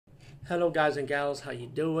Hello, guys and gals. How you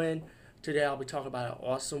doing? Today I'll be talking about an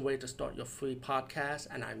awesome way to start your free podcast,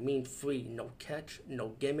 and I mean free. No catch, no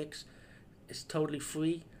gimmicks. It's totally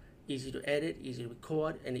free, easy to edit, easy to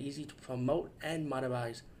record, and easy to promote and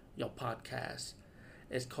monetize your podcast.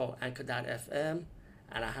 It's called Anchor.fm,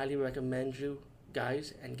 and I highly recommend you,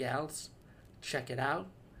 guys and gals, check it out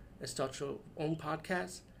and start your own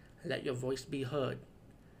podcast and let your voice be heard.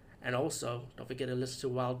 And also, don't forget to listen to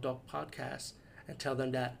Wild Dog Podcast and tell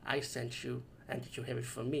them that I sent you and that you hear it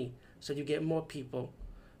from me. So you get more people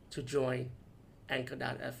to join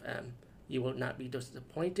Anchor.fm. You will not be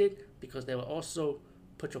disappointed because they will also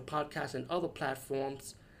put your podcast in other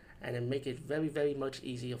platforms and then make it very, very much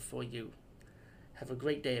easier for you. Have a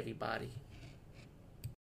great day, everybody.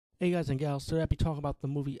 Hey, guys and gals. Today I'll be talking about the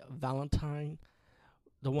movie Valentine,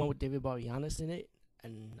 the one with David Boreanaz in it.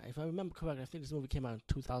 And if I remember correctly, I think this movie came out in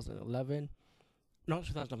 2011. Not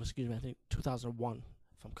 2011, excuse me. I think 2001,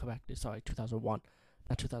 if I'm correct. Sorry, 2001.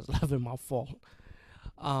 Not 2011, my fault.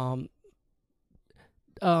 Um,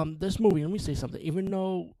 this movie, let me say something. Even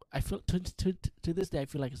though I feel, to this day, I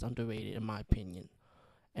feel like it's underrated, in my opinion.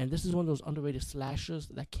 And this is one of those underrated slashers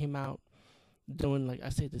that came out during, like I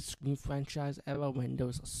say, the Scream franchise era when there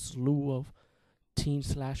was a slew of teen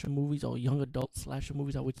slasher movies or young adult slasher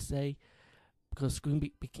movies, I would say, because Scream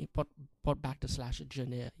became brought back the slasher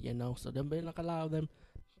genre, so there's been like a lot of them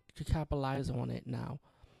to capitalize on it now.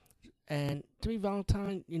 And to me,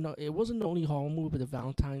 Valentine, it wasn't the only horror movie with the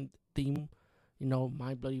Valentine theme,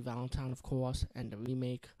 My Bloody Valentine, of course, and the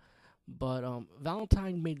remake. But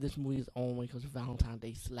Valentine made this movie its own way because Valentine's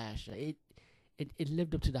Day slasher. It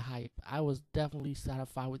lived up to the hype. I was definitely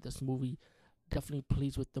satisfied with this movie, definitely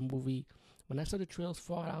pleased with the movie. When I saw the trailers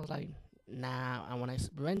for it, I was like, nah. And when I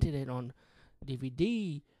rented it on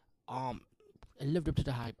DVD, it lived up to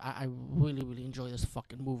the hype. I really, really enjoyed this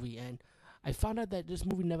fucking movie, and I found out that this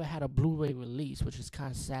movie never had a Blu-ray release, which is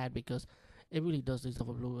kind of sad because it really does deserve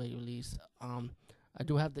a Blu-ray release. I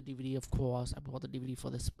do have the DVD, of course. I bought the DVD for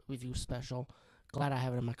this review special. Glad I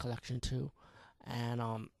have it in my collection too,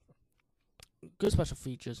 and good special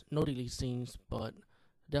features. No deleted scenes, but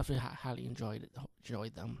definitely highly enjoyed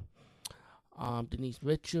them. Denise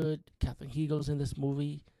Richard, Catherine Hegel's in this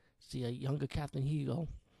movie. See a younger Catherine Hegel.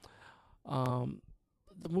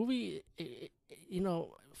 The movie,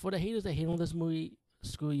 for the haters that hate on this movie,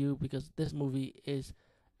 screw you, because this movie is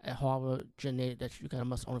a horror genre that you kind of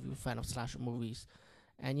must own if you're a fan of slasher movies.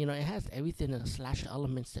 And, it has everything in the slasher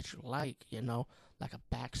elements that you like, like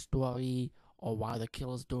a backstory or why the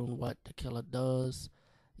killer's doing what the killer does.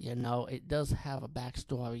 It does have a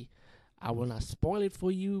backstory. I will not spoil it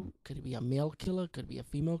for you. Could it be a male killer? Could it be a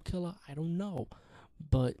female killer? I don't know.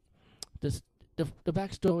 But the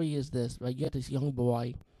backstory is this, right? You got this young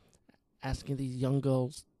boy asking these young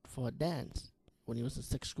girls for a dance when he was in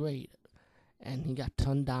 6th grade. And he got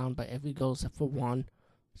turned down by every girl except for one.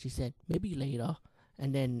 She said, maybe later.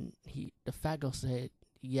 And then the fat girl said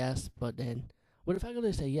yes, but then when the fat girl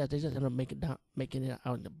didn't say yes, they just ended up making it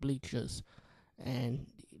out in the bleachers. And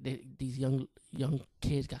these young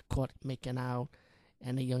kids got caught making out.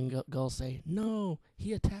 And the young girl say, no,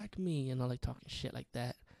 he attacked me, like talking shit like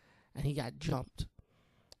that. And he got jumped.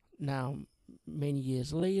 Now, many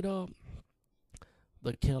years later,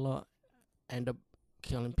 the killer ended up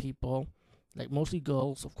killing people, like mostly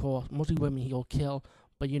girls, of course, mostly women he'll kill.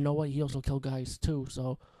 But you know what? He also kill guys too.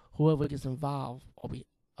 So whoever gets involved or be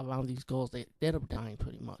around these girls, they end up dying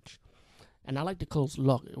pretty much. And I like the clothes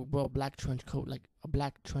look. It wore a black trench coat, like a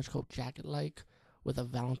black trench coat jacket, like with a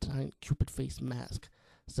Valentine Cupid face mask.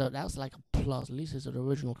 So that was like a plus. At least it's an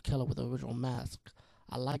original killer with an original mask.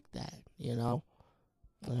 I like that,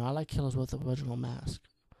 I like killers with an original mask.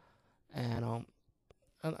 And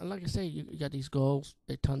like I say, you got these girls.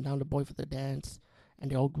 They turn down the boy for the dance,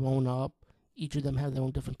 and they're all grown up. Each of them have their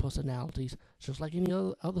own different personalities, just like any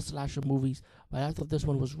other slasher movies. But I thought this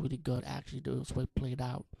one was really good, actually. The way it played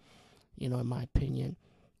out, in my opinion.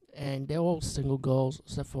 And they're all single girls,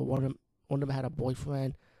 except for one of them had a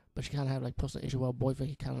boyfriend, but she kind of had like personal issue with her boyfriend.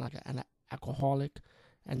 He kind of like an alcoholic.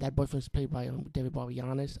 And that boyfriend is played by David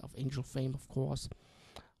Boreanaz of Angel fame, of course.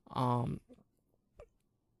 And,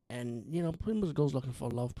 pretty much goes looking for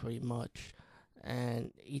love, pretty much.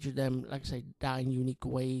 And each of them, like I say, die in unique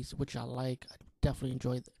ways, which I like. I definitely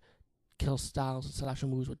enjoy the kill styles and slasher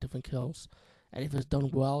movies with different kills. And if it's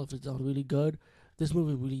done well, if it's done really good, this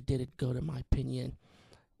movie really did it good, in my opinion.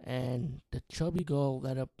 And the chubby girl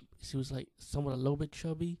she was like somewhat a little bit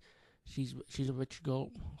chubby. She's a rich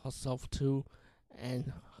girl herself, too.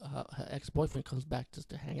 And her ex-boyfriend comes back just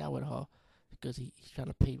to hang out with her because he's trying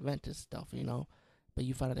to pay rent and stuff, But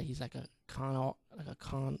you find out that he's like a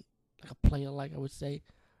player, like I would say.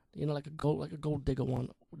 like a gold digger one,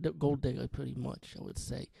 gold digger pretty much, I would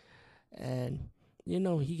say. And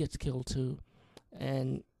he gets killed too,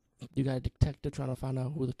 and you got a detective trying to find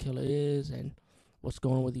out who the killer is and what's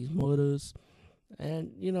going on with these murders,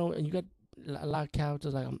 and and you got a lot of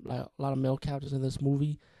characters, like a lot of male characters in this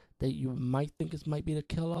movie that you might think it might be the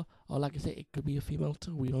killer, or like I said, it could be a female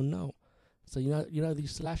too. We don't know. So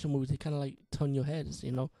these slasher movies, they kind of like turn your heads,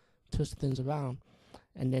 twist things around,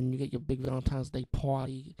 and then you get your big Valentine's Day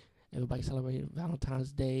party. Everybody celebrating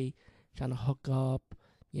Valentine's Day, trying to hook up,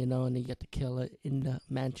 and then you get the killer in the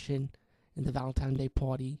mansion, in the Valentine's Day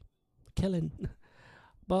party, killing.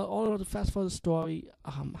 But all of the fast forward story,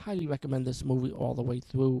 highly recommend this movie all the way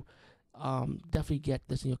through. Definitely get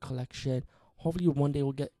this in your collection. Hopefully one day it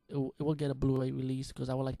will get a Blu-ray release, because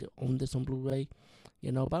I would like to own this on Blu-ray,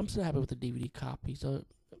 But I'm still happy with the DVD copy, so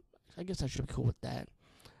I guess I should be cool with that.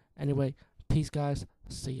 Anyway, peace, guys.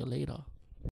 See you later.